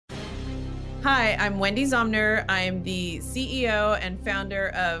Hi, I'm Wende Zomnir. I'm the CEO and founder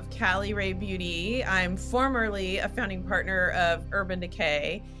of Caliray Beauty. I'm formerly a founding partner of Urban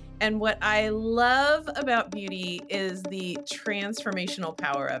Decay. And what I love about beauty is the transformational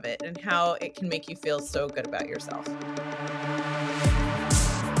power of it and how it can make you feel so good about yourself.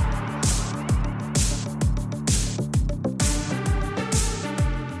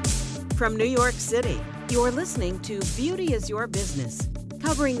 From New York City, you're listening to Beauty is Your Business,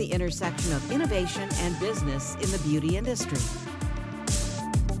 covering the intersection of innovation and business in the beauty industry.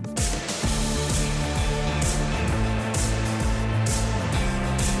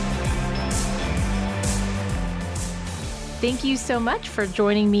 Thank you so much for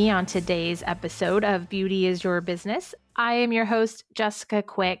joining me on today's episode of Beauty is Your Business. I am your host, Jessica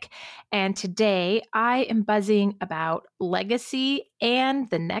Quick, and today I am buzzing about legacy and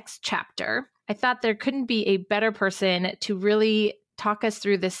the next chapter. I thought there couldn't be a better person to really talk us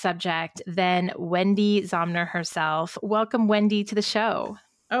through this subject than Wende Zomnir herself. Welcome, Wende, to the show.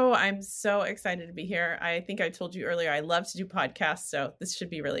 Oh, I'm so excited to be here. I think I told you earlier, I love to do podcasts, so this should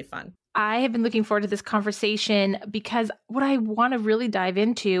be really fun. I have been looking forward to this conversation because what I want to really dive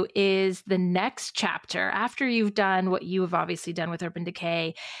into is the next chapter. After you've done what you have obviously done with Urban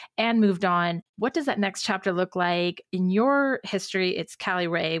Decay and moved on, what does that next chapter look like? In your history, it's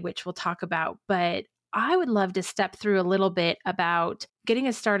Caliray, which we'll talk about, but I would love to step through a little bit about getting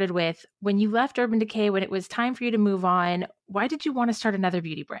us started with when you left Urban Decay, when it was time for you to move on. Why did you want to start another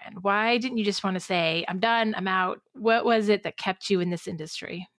beauty brand? Why didn't you just want to say, I'm done, I'm out? What was it that kept you in this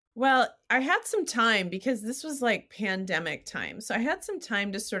industry? Well, I had some time because this was like pandemic time. So I had some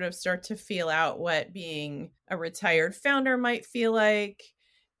time to sort of start to feel out what being a retired founder might feel like.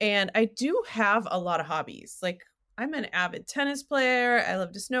 And I do have a lot of hobbies. Like I'm an avid tennis player. I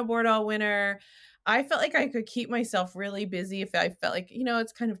love to snowboard all winter. I felt like I could keep myself really busy if I felt like,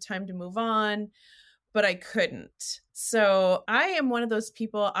 it's kind of time to move on, but I couldn't. So I am one of those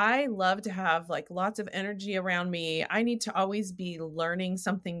people. I love to have like lots of energy around me. I need to always be learning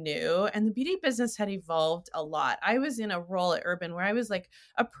something new. And the beauty business had evolved a lot. I was in a role at Urban where I was like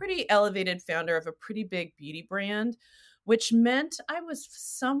a pretty elevated founder of a pretty big beauty brand, which meant I was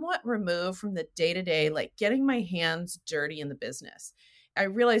somewhat removed from the day-to-day, like getting my hands dirty in the business. I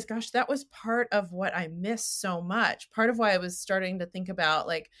realized, gosh, that was part of what I missed so much. Part of why I was starting to think about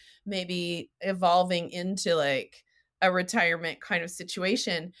like maybe evolving into like a retirement kind of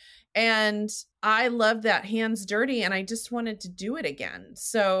situation. And I loved that hands dirty and I just wanted to do it again.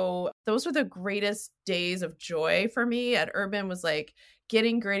 So those were the greatest days of joy for me at Urban, was like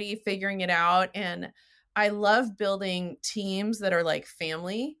getting gritty, figuring it out. And I love building teams that are like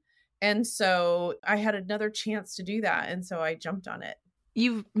family. And so I had another chance to do that. And so I jumped on it.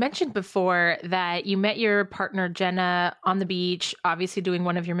 You've mentioned before that you met your partner, Jenna, on the beach, obviously doing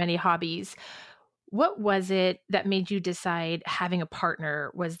one of your many hobbies. What was it that made you decide having a partner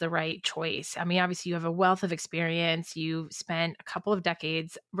was the right choice? I mean, obviously you have a wealth of experience. You've spent a couple of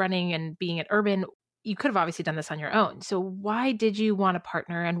decades running and being at Urban. You could have obviously done this on your own. So why did you want a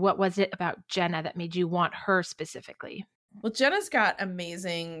partner? And what was it about Jenna that made you want her specifically? Well, Jenna's got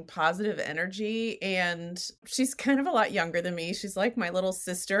amazing positive energy and she's kind of a lot younger than me. She's like my little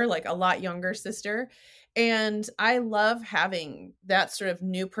sister, like a lot younger sister. And I love having that sort of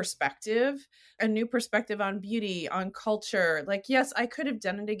new perspective, a new perspective on beauty, on culture. Like, yes, I could have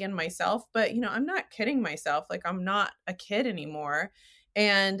done it again myself, but I'm not kidding myself. Like I'm not a kid anymore.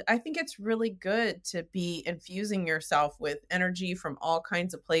 And I think it's really good to be infusing yourself with energy from all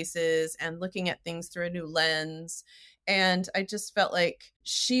kinds of places and looking at things through a new lens. And I just felt like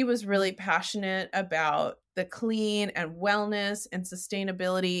she was really passionate about the clean and wellness and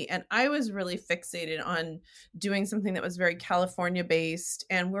sustainability. And I was really fixated on doing something that was very California based.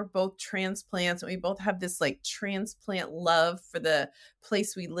 And we're both transplants and we both have this like transplant love for the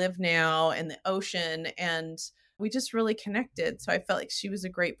place we live now and the ocean. And we just really connected. So I felt like she was a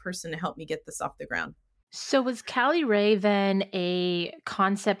great person to help me get this off the ground. So was Caliray then a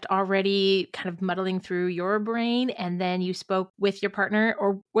concept already kind of muddling through your brain and then you spoke with your partner,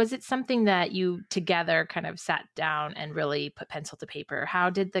 or was it something that you together kind of sat down and really put pencil to paper? How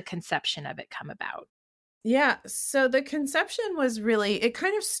did the conception of it come about? Yeah. So the conception was really, it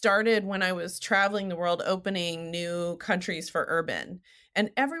kind of started when I was traveling the world, opening new countries for Urban. And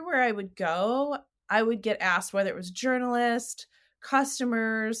everywhere I would go, I would get asked, whether it was journalists,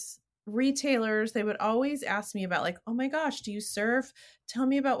 customers, retailers, they would always ask me about like, oh my gosh, do you surf? Tell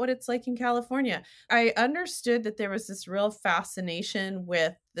me about what it's like in California. I understood that there was this real fascination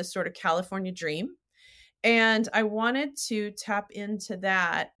with the sort of California dream. And I wanted to tap into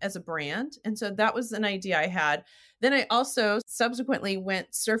that as a brand. And so that was an idea I had. Then I also subsequently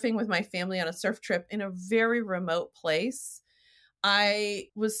went surfing with my family on a surf trip in a very remote place. I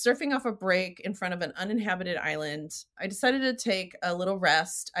was surfing off a break in front of an uninhabited island. I decided to take a little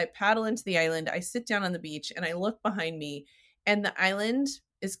rest. I paddle into the island. I sit down on the beach and I look behind me, and the island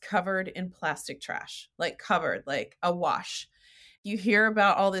is covered in plastic trash, like covered, like awash. You hear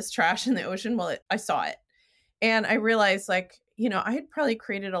about all this trash in the ocean. Well, I saw it. And I realized, like, I had probably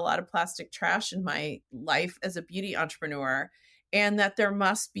created a lot of plastic trash in my life as a beauty entrepreneur, and that there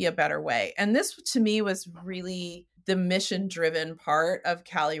must be a better way. And this to me was really the mission driven part of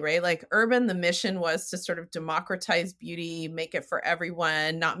Caliray. Like Urban, the mission was to sort of democratize beauty, make it for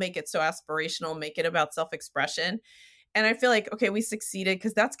everyone, not make it so aspirational, make it about self-expression. And I feel like, okay, we succeeded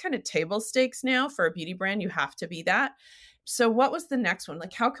because that's kind of table stakes now for a beauty brand. You have to be that. So what was the next one?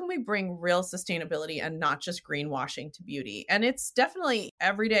 Like, how can we bring real sustainability and not just greenwashing to beauty? And it's definitely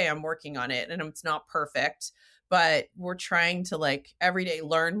every day I'm working on it, and it's not perfect, but we're trying to like every day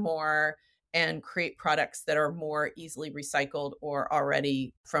learn more and create products that are more easily recycled or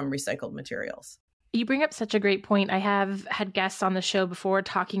already from recycled materials. You bring up such a great point. I have had guests on the show before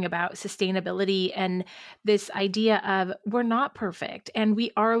talking about sustainability and this idea of we're not perfect and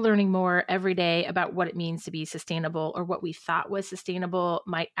we are learning more every day about what it means to be sustainable, or what we thought was sustainable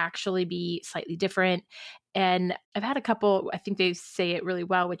might actually be slightly different. And I've had a couple, I think they say it really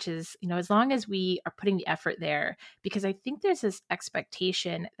well, which is, as long as we are putting the effort there, because I think there's this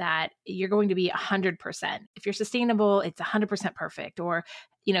expectation that you're going to be 100%. If you're sustainable, it's 100% perfect. Or,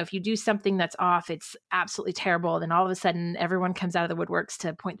 if you do something that's off, it's absolutely terrible. Then all of a sudden, everyone comes out of the woodworks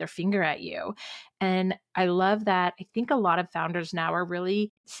to point their finger at you. And I love that. I think a lot of founders now are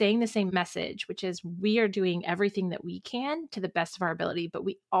really saying the same message, which is we are doing everything that we can to the best of our ability, but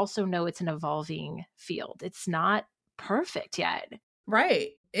we also know it's an evolving field. It's not perfect yet.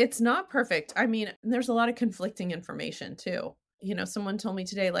 Right. It's not perfect. I mean, there's a lot of conflicting information too. Someone told me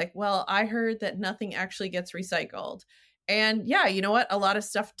today, like, well, I heard that nothing actually gets recycled. And yeah, you know what? A lot of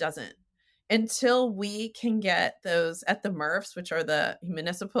stuff doesn't. Until we can get those at the MRFs, which are the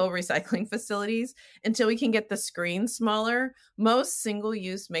municipal recycling facilities, until we can get the screens smaller, most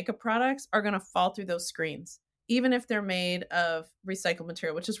single-use makeup products are going to fall through those screens, even if they're made of recycled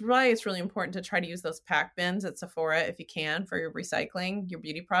material, which is why it's really important to try to use those pack bins at Sephora if you can for your recycling, your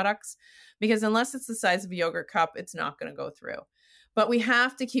beauty products, because unless it's the size of a yogurt cup, it's not going to go through. But we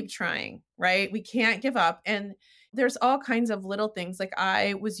have to keep trying, right? We can't give up. And there's all kinds of little things. Like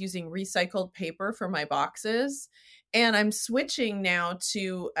I was using recycled paper for my boxes, and I'm switching now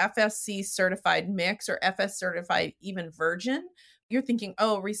to FSC certified mix or FS certified even virgin. You're thinking,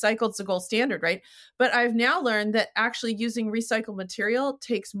 oh, recycled's the gold standard, right? But I've now learned that actually using recycled material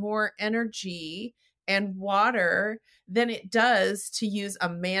takes more energy and water than it does to use a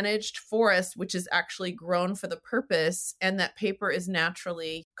managed forest, which is actually grown for the purpose, and that paper is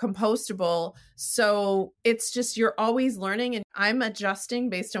naturally compostable. So it's just, you're always learning, and I'm adjusting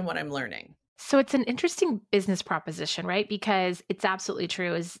based on what I'm learning. So it's an interesting business proposition, right? Because it's absolutely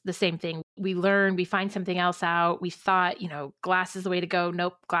true. Is the same thing. We learn, we find something else out. We thought, glass is the way to go.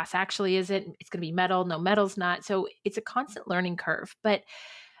 Nope, glass actually isn't. It's going to be metal. No, metal's not. So it's a constant learning curve. But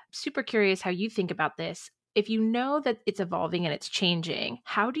super curious how you think about this. If you know that it's evolving and it's changing,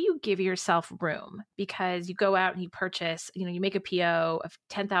 how do you give yourself room? Because you go out and you purchase, you make a PO of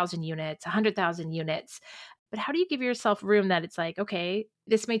 10,000 units, 100,000 units, but how do you give yourself room that it's like, okay,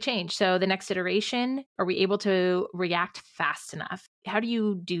 this may change. So the next iteration, are we able to react fast enough? How do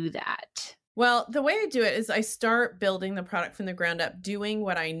you do that? Well, the way I do it is I start building the product from the ground up, doing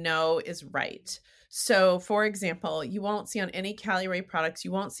what I know is right. So, for example, you won't see on any Caliray products,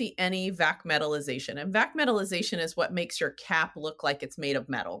 you won't see any vac metallization. And vac metallization is what makes your cap look like it's made of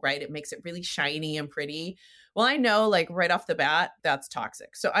metal, right? It makes it really shiny and pretty. Well, I know like right off the bat, that's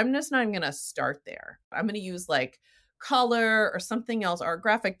toxic. So I'm just not even going to start there. I'm going to use like color or something else, or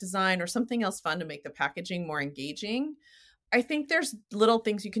graphic design or something else fun to make the packaging more engaging. I think there's little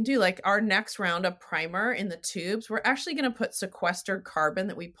things you can do, like our next round of primer in the tubes. We're actually going to put sequestered carbon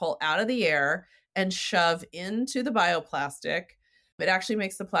that we pull out of the air and shove into the bioplastic. It actually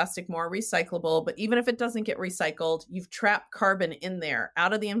makes the plastic more recyclable. But even if it doesn't get recycled, you've trapped carbon in there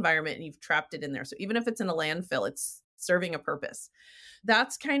out of the environment, and you've trapped it in there. So even if it's in a landfill, it's serving a purpose.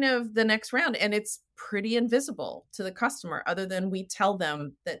 That's kind of the next round. And it's pretty invisible to the customer, other than we tell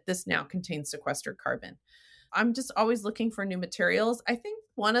them that this now contains sequestered carbon. I'm just always looking for new materials. I think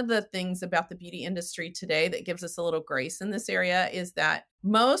one of the things about the beauty industry today that gives us a little grace in this area is that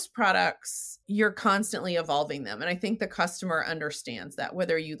most products, you're constantly evolving them. And I think the customer understands that,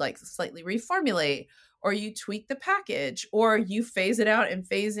 whether you like slightly reformulate or you tweak the package, or you phase it out and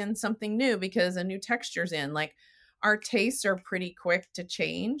phase in something new because a new texture's in. Like, our tastes are pretty quick to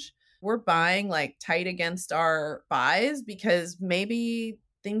change. We're buying like tight against our buys because maybe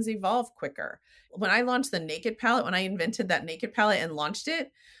things evolve quicker. When I launched the Naked palette, when I invented that Naked palette and launched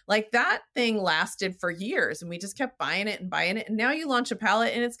it, like that thing lasted for years and we just kept buying it and buying it. And now you launch a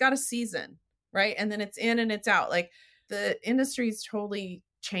palette and it's got a season, right? And then it's in and it's out. Like, the industry's totally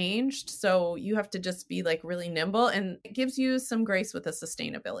changed. So you have to just be like really nimble, and it gives you some grace with the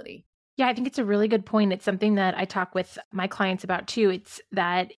sustainability. Yeah, I think it's a really good point. It's something that I talk with my clients about too. It's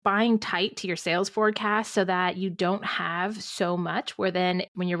that buying tight to your sales forecast so that you don't have so much where then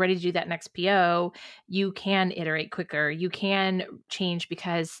when you're ready to do that next PO, you can iterate quicker. You can change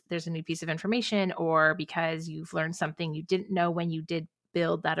because there's a new piece of information or because you've learned something you didn't know when you did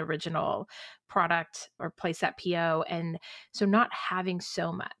build that original product or place that PO. And so not having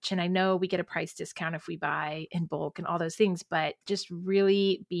so much. And I know we get a price discount if we buy in bulk and all those things, but just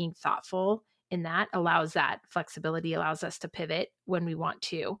really being thoughtful in that allows that flexibility, allows us to pivot when we want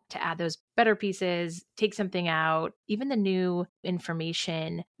to add those better pieces, take something out, even the new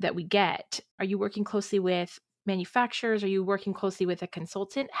information that we get. Are you working closely with manufacturers? Are you working closely with a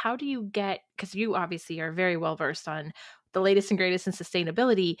consultant? How do you get, because you obviously are very well versed on the latest and greatest in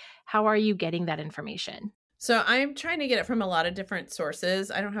sustainability. How are you getting that information? So I'm trying to get it from a lot of different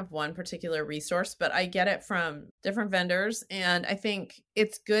sources. I don't have one particular resource, but I get it from different vendors. And I think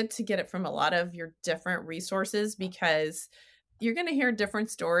it's good to get it from a lot of your different resources because you're going to hear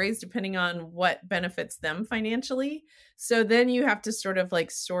different stories depending on what benefits them financially. So then you have to sort of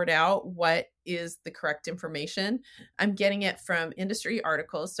like sort out what is the correct information. I'm getting it from industry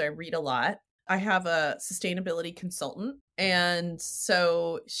articles, so I read a lot. I have a sustainability consultant, and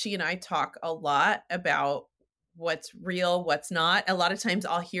so she and I talk a lot about what's real, what's not. A lot of times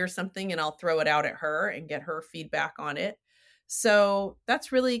I'll hear something and I'll throw it out at her and get her feedback on it. So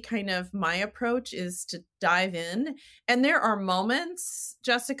that's really kind of my approach, is to dive in. And there are moments,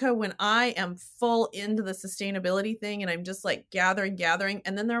 Jessica, when I am full into the sustainability thing and I'm just like gathering.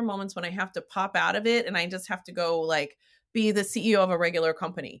 And then there are moments when I have to pop out of it and I just have to go like be the CEO of a regular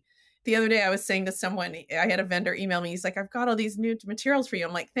company. The other day I was saying to someone, I had a vendor email me. He's like, I've got all these new materials for you.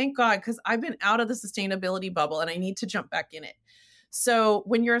 I'm like, thank God, because I've been out of the sustainability bubble and I need to jump back in it. So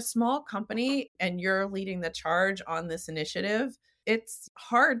when you're a small company and you're leading the charge on this initiative, it's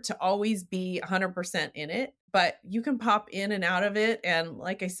hard to always be 100% in it, but you can pop in and out of it. And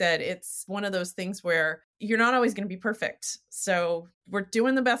like I said, it's one of those things where you're not always going to be perfect. So we're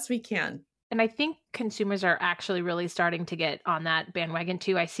doing the best we can. And I think consumers are actually really starting to get on that bandwagon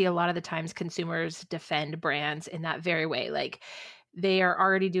too. I see a lot of the times consumers defend brands in that very way. Like, they are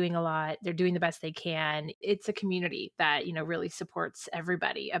already doing a lot. They're doing the best they can. It's a community that, really supports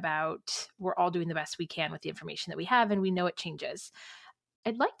everybody about we're all doing the best we can with the information that we have, and we know it changes.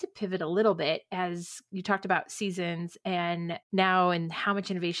 I'd like to pivot a little bit as you talked about seasons and now and how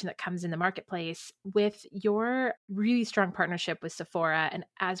much innovation that comes in the marketplace with your really strong partnership with Sephora. And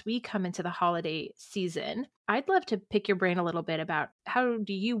as we come into the holiday season, I'd love to pick your brain a little bit about how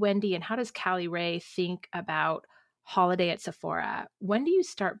do you, Wendy, and how does Caliray think about holiday at Sephora? When do you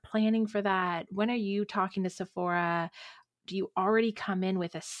start planning for that? When are you talking to Sephora? Do you already come in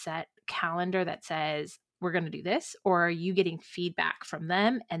with a set calendar that says, we're going to do this? Or are you getting feedback from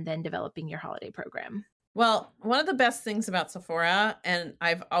them and then developing your holiday program? Well, one of the best things about Sephora, and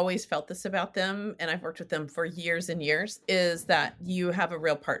I've always felt this about them, and I've worked with them for years and years, is that you have a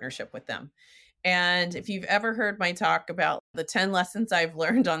real partnership with them. And if you've ever heard my talk about the 10 lessons I've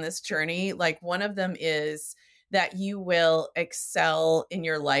learned on this journey, like one of them is that you will excel in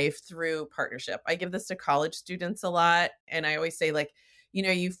your life through partnership. I give this to college students a lot. And I always say, like,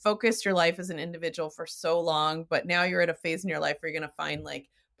 you focused your life as an individual for so long, but now you're at a phase in your life where you're going to find like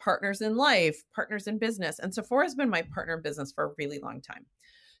partners in life, partners in business. And Sephora has been my partner in business for a really long time.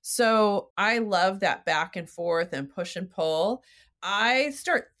 So I love that back and forth and push and pull. I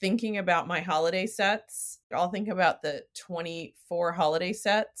start thinking about my holiday sets. I'll think about the 24 holiday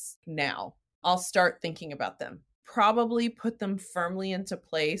sets now. I'll start thinking about them, probably put them firmly into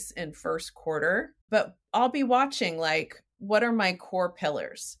place in first quarter, but I'll be watching like, what are my core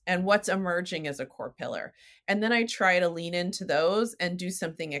pillars and what's emerging as a core pillar? And then I try to lean into those and do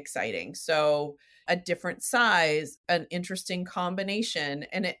something exciting. So a different size, an interesting combination.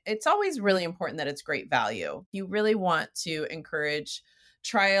 And it's always really important that it's great value. You really want to encourage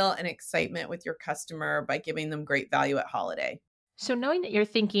trial and excitement with your customer by giving them great value at holiday. So knowing that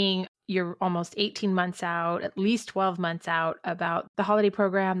you're almost 18 months out, at least 12 months out about the holiday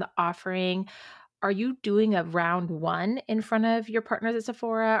program, the offering, Are you doing a round one in front of your partners at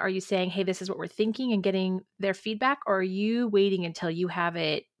Sephora? Are you saying, hey, this is what we're thinking and getting their feedback? Or are you waiting until you have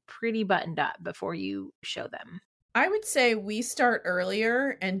it pretty buttoned up before you show them? I would say we start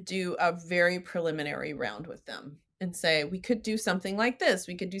earlier and do a very preliminary round with them and say, we could do something like this.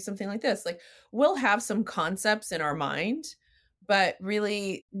 We could do something like this. Like, we'll have some concepts in our mind, but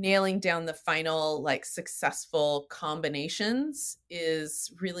really nailing down the final, like, successful combinations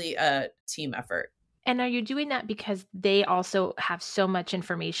is really a team effort. And are you doing that because they also have so much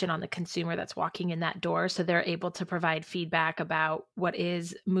information on the consumer that's walking in that door? So they're able to provide feedback about what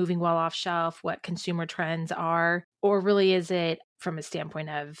is moving well off shelf, what consumer trends are? Or really is it from a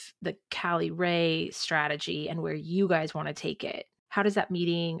standpoint of the Caliray strategy and where you guys want to take it? How does that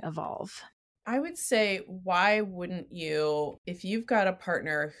meeting evolve? I would say, why wouldn't you, if you've got a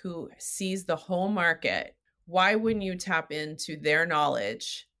partner who sees the whole market, why wouldn't you tap into their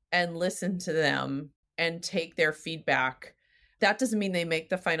knowledge and listen to them and take their feedback? That doesn't mean they make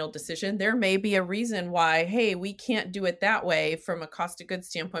the final decision. There may be a reason why, hey, we can't do it that way from a cost of goods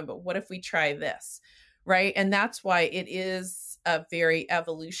standpoint, but what if we try this, right? And that's why it is a very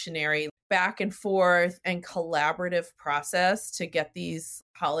evolutionary back and forth and collaborative process to get these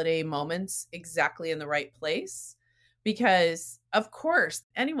holiday moments exactly in the right place. Because of course,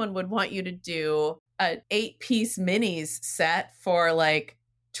 anyone would want you to do an 8-piece minis set for like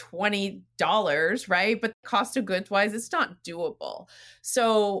 $20, right? But cost of goods wise, it's not doable.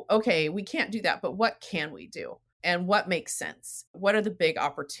 So, okay, we can't do that, but what can we do? And what makes sense? What are the big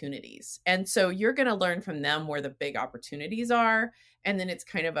opportunities? And so you're going to learn from them where the big opportunities are. And then it's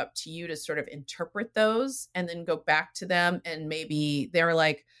kind of up to you to sort of interpret those and then go back to them. And maybe they're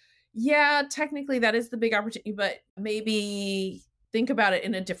like, yeah, technically that is the big opportunity, but maybe think about it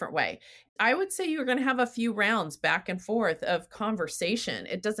in a different way. I would say you're going to have a few rounds back and forth of conversation.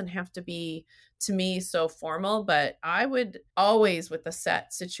 It doesn't have to be, to me, so formal, but I would always, with the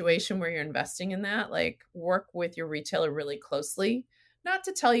set situation where you're investing in that, like, work with your retailer really closely, not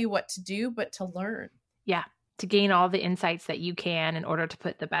to tell you what to do, but to learn. Yeah, to gain all the insights that you can in order to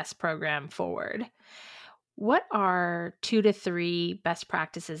put the best program forward. What are 2 to 3 best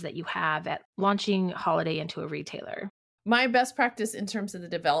practices that you have at launching holiday into a retailer? My best practice in terms of the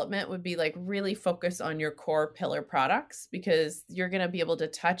development would be like really focus on your core pillar products, because you're going to be able to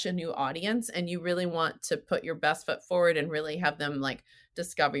touch a new audience and you really want to put your best foot forward and really have them like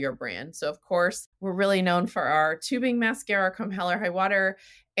discover your brand. So of course, we're really known for our tubing mascara, Come Hell or High Water.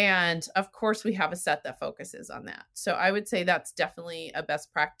 And of course, we have a set that focuses on that. So I would say that's definitely a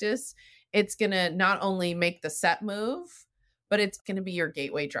best practice. It's going to not only make the set move, but it's going to be your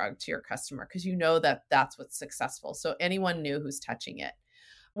gateway drug to your customer because you know that that's what's successful. So anyone new who's touching it.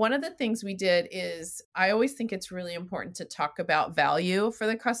 One of the things we did is I always think it's really important to talk about value for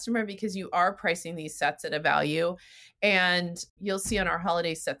the customer because you are pricing these sets at a value. And you'll see on our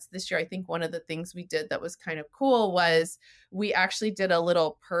holiday sets this year, I think one of the things we did that was kind of cool was we actually did a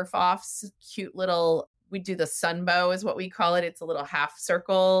little perf off, cute little, we do the sunbow is what we call it. It's a little half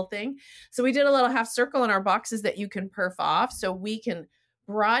circle thing. So we did a little half circle in our boxes that you can perf off so we can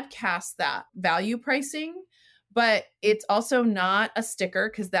broadcast that value pricing, but it's also not a sticker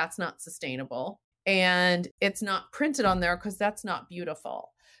because that's not sustainable. And it's not printed on there because that's not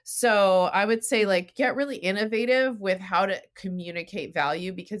beautiful. So I would say like get really innovative with how to communicate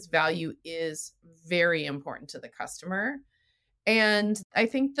value because value is very important to the customer. And I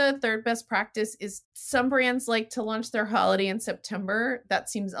think the third best practice is some brands like to launch their holiday in September.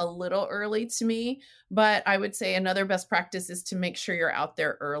 That seems a little early to me, but I would say another best practice is to make sure you're out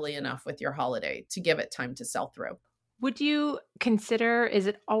there early enough with your holiday to give it time to sell through. Would you consider, is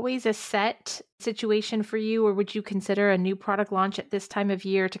it always a set situation for you, or would you consider a new product launch at this time of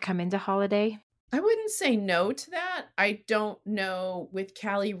year to come into holiday? I wouldn't say no to that. I don't know with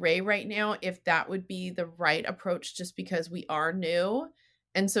Caliray right now if that would be the right approach just because we are new.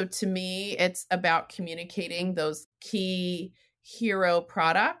 And so to me, it's about communicating those key hero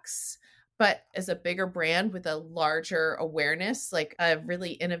products. But as a bigger brand with a larger awareness, like a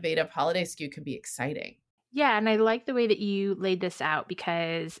really innovative holiday SKU could be exciting. Yeah, and I like the way that you laid this out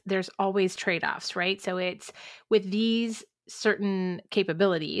because there's always trade-offs, right? So it's with these certain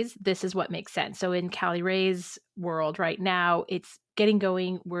capabilities, this is what makes sense. So in Caliray's world right now, it's getting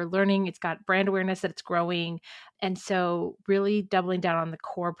going. We're learning. It's got brand awareness that it's growing. And so really doubling down on the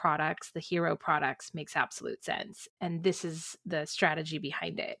core products, the hero products makes absolute sense. And this is the strategy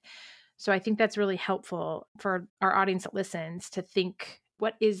behind it. So I think that's really helpful for our audience that listens to think,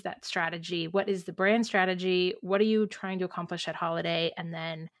 what is that strategy? What is the brand strategy? What are you trying to accomplish at holiday? And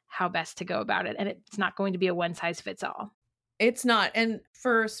then how best to go about it. And it's not going to be a one size fits all. It's not. And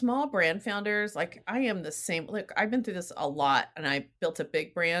for small brand founders, like I am the same. Look, I've been through this a lot and I built a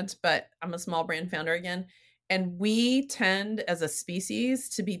big brand, but I'm a small brand founder again. And we tend as a species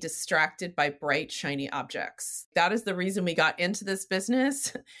to be distracted by bright, shiny objects. That is the reason we got into this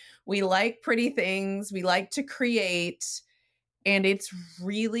business. We like pretty things, we like to create. And it's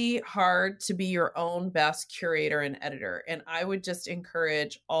really hard to be your own best curator and editor. And I would just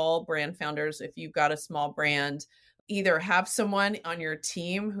encourage all brand founders, if you've got a small brand, either have someone on your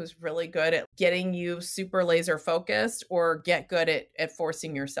team who's really good at getting you super laser focused or get good at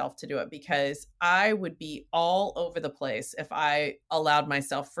forcing yourself to do it. Because I would be all over the place if I allowed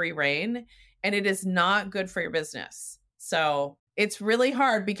myself free reign, and it is not good for your business. So it's really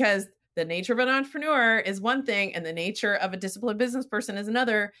hard because the nature of an entrepreneur is one thing and the nature of a disciplined business person is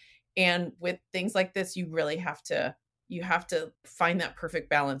another. And with things like this, you really have to find that perfect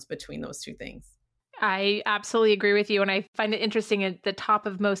balance between those two things. I absolutely agree with you. And I find it interesting at the top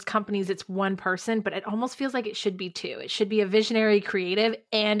of most companies, it's one person, but it almost feels like it should be two. It should be a visionary creative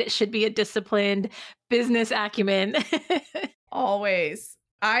and it should be a disciplined business acumen. Always.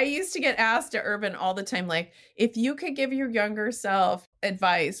 I used to get asked at Urban all the time, like, if you could give your younger self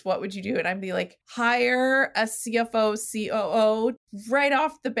advice, what would you do? And I'd be like, hire a CFO, COO right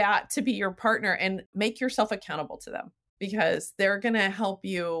off the bat to be your partner and make yourself accountable to them because they're going to help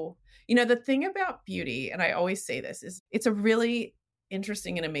you. You know, the thing about beauty, and I always say this, is it's a really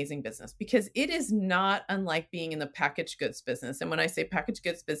interesting and amazing business because it is not unlike being in the packaged goods business. And when I say packaged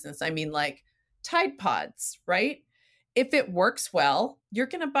goods business, I mean like Tide Pods, right? If it works well, you're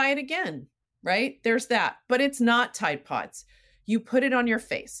going to buy it again, right? There's that. But it's not Tide Pods. You put it on your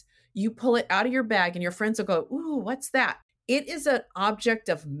face. You pull it out of your bag and your friends will go, ooh, what's that? It is an object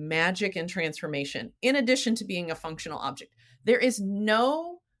of magic and transformation, in addition to being a functional object. There is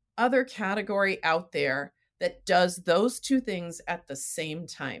no other category out there that does those two things at the same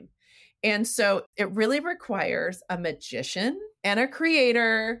time. And so it really requires a magician and a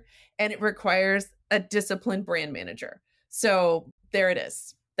creator, and it requires a disciplined brand manager. So there it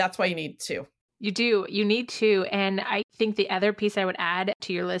is. That's why you need two. You do. You need to. And I think the other piece I would add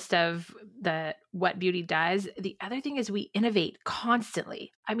to your list of what beauty does, the other thing is we innovate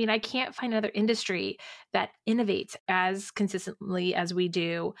constantly. I mean, I can't find another industry that innovates as consistently as we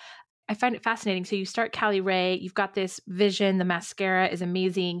do. I find it fascinating. So you start Caliray, you've got this vision, the mascara is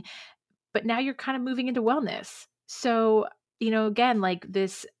amazing, but now you're kind of moving into wellness. So, again, like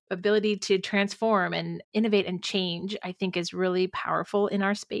this ability to transform and innovate and change, I think is really powerful in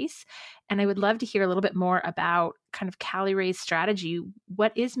our space. And I would love to hear a little bit more about kind of Caliray's strategy.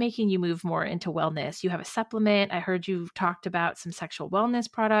 What is making you move more into wellness? You have a supplement. I heard you talked about some sexual wellness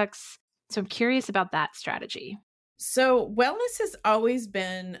products. So I'm curious about that strategy. So wellness has always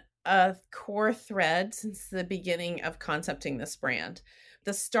been a core thread since the beginning of concepting this brand.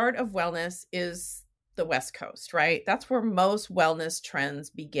 The start of wellness is the West Coast, right? That's where most wellness trends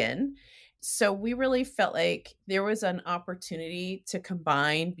begin. So we really felt like there was an opportunity to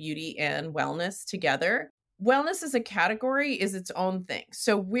combine beauty and wellness together. Wellness as a category is its own thing.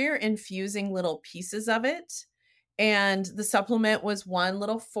 So we're infusing little pieces of it. And the supplement was one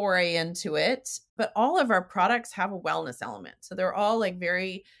little foray into it. But all of our products have a wellness element. So they're all like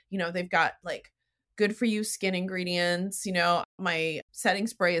very, they've got like good for you skin ingredients. My setting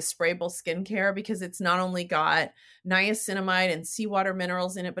spray is sprayable skincare because it's not only got niacinamide and seawater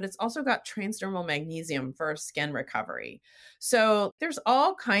minerals in it, but it's also got transdermal magnesium for skin recovery. So there's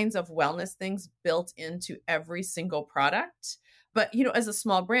all kinds of wellness things built into every single product. But, as a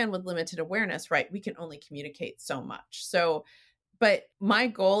small brand with limited awareness, right, we can only communicate so much. But my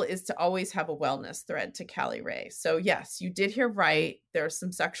goal is to always have a wellness thread to Caliray. So yes, you did hear right. There's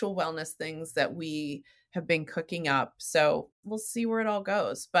some sexual wellness things that we have been cooking up. So we'll see where it all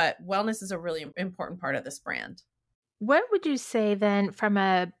goes. But wellness is a really important part of this brand. What would you say then from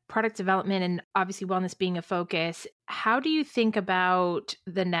a product development and obviously wellness being a focus, how do you think about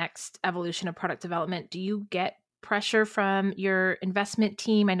the next evolution of product development? Do you get pressure from your investment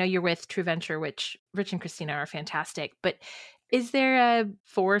team? I know you're with True Venture, which Rich and Christina are fantastic, but is there a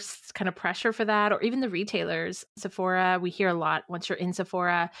forced kind of pressure for that? Or even the retailers, Sephora, we hear a lot, once you're in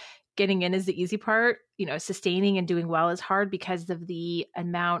Sephora, getting in is the easy part. Sustaining and doing well is hard because of the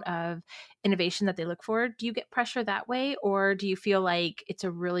amount of innovation that they look for. Do you get pressure that way? Or do you feel like it's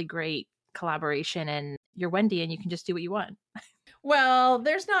a really great collaboration and you're Wende and you can just do what you want? Well,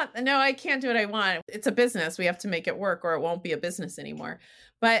 I can't do what I want. It's a business. We have to make it work or it won't be a business anymore.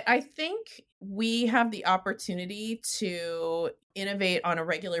 But I think we have the opportunity to innovate on a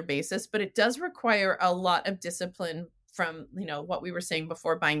regular basis, but it does require a lot of discipline from, what we were saying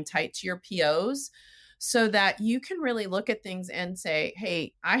before, buying tight to your POs. so that you can really look at things and say,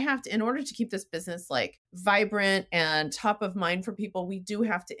 hey, I have to, in order to keep this business like vibrant and top of mind for people, we do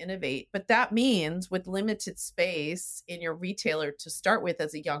have to innovate. But that means with limited space in your retailer to start with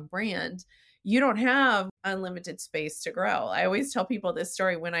as a young brand, you don't have unlimited space to grow. I always tell people this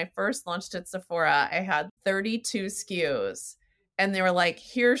story. When I first launched at Sephora, I had 32 SKUs. And they were like,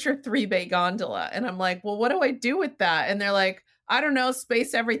 here's your 3-bay gondola. And I'm like, well, what do I do with that? And they're like, I don't know,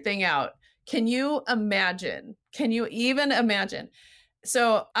 space everything out. Can you imagine? Can you even imagine?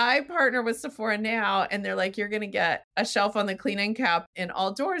 So I partner with Sephora now, and they're like, you're going to get a shelf on the cleaning cap in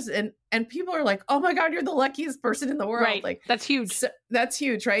all doors. And people are like, oh my God, you're the luckiest person in the world. Right. Like, that's huge. So that's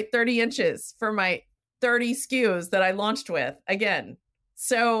huge, right? 30 inches for my 30 SKUs that I launched with again.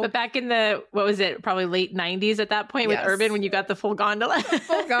 So, but back in the, what was it? Probably late 90s at that point with Urban, when you got the full gondola.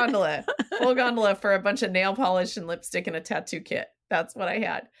 Full gondola for a bunch of nail polish and lipstick and a tattoo kit. That's what I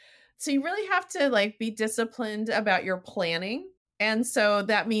had. So you really have to like be disciplined about your planning. And so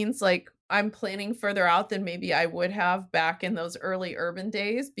that means like I'm planning further out than maybe I would have back in those early Urban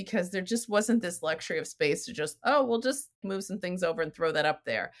days, because there just wasn't this luxury of space to just, oh, we'll just move some things over and throw that up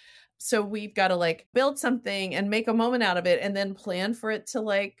there. So we've got to like build something and make a moment out of it, and then plan for it to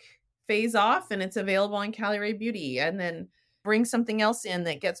like phase off and it's available on Caliray Beauty, and then bring something else in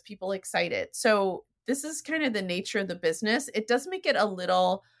that gets people excited. So this is kind of the nature of the business. It does make it a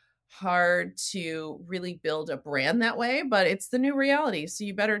little hard to really build a brand that way, but it's the new reality. So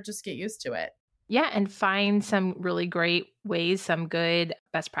you better just get used to it. Yeah, and find some really great ways, some good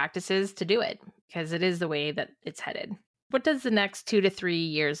best practices to do it, because it is the way that it's headed. What does the next 2 to 3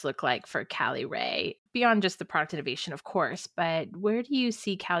 years look like for Caliray? Beyond just the product innovation, of course, but where do you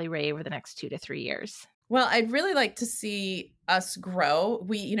see Caliray over the next 2 to 3 years? Well, I'd really like to see us grow.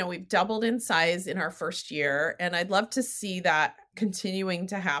 We've doubled in size in our first year, and I'd love to see that continuing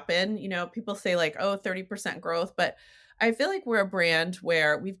to happen. People say like, oh, 30% growth, but I feel like we're a brand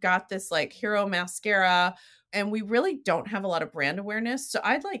where we've got this like hero mascara, and we really don't have a lot of brand awareness. So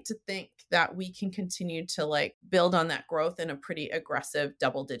I'd like to think that we can continue to like build on that growth in a pretty aggressive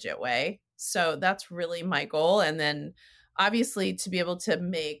double-digit way. So that's really my goal. And then obviously to be able to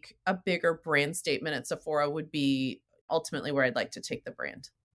make a bigger brand statement at Sephora would be ultimately where I'd like to take the brand.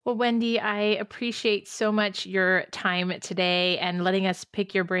 Well, Wendy, I appreciate so much your time today and letting us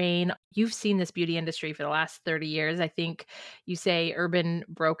pick your brain. You've seen this beauty industry for the last 30 years. I think you say Urban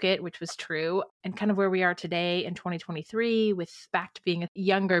broke it, which was true. And kind of where we are today in 2023 with back to being a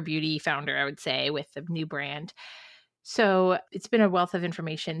younger beauty founder, I would say, with a new brand. So it's been a wealth of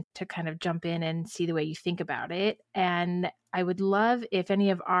information to kind of jump in and see the way you think about it. And I would love if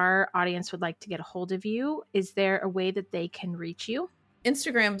any of our audience would like to get a hold of you. Is there a way that they can reach you?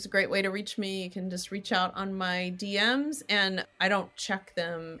 Instagram's a great way to reach me. You can just reach out on my DMs, and I don't check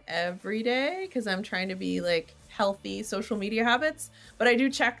them every day because I'm trying to be like healthy social media habits, but I do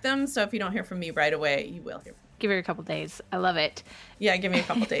check them. So if you don't hear from me right away, you will hear from me. Give her a couple days. I love it. Yeah, give me a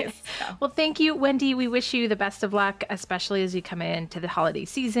couple days. Yeah. Well, thank you, Wendy. We wish you the best of luck, especially as you come into the holiday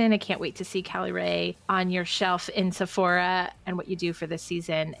season. I can't wait to see Caliray on your shelf in Sephora and what you do for this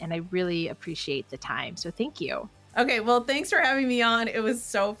season. And I really appreciate the time. So thank you. Okay, well, thanks for having me on. It was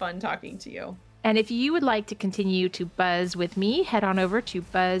so fun talking to you. And if you would like to continue to buzz with me, head on over to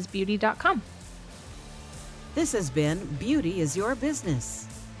buzzbeauty.com. This has been Beauty is Your Business,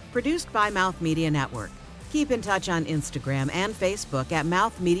 produced by Mouth Media Network. Keep in touch on Instagram and Facebook at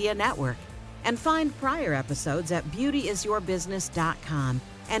Mouth Media Network, and find prior episodes at beautyisyourbusiness.com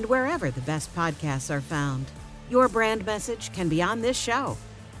and wherever the best podcasts are found. Your brand message can be on this show.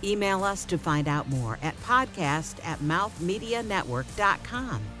 Email us to find out more at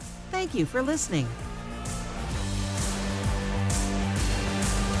podcast@mouthmedianetwork.com. Thank you for listening.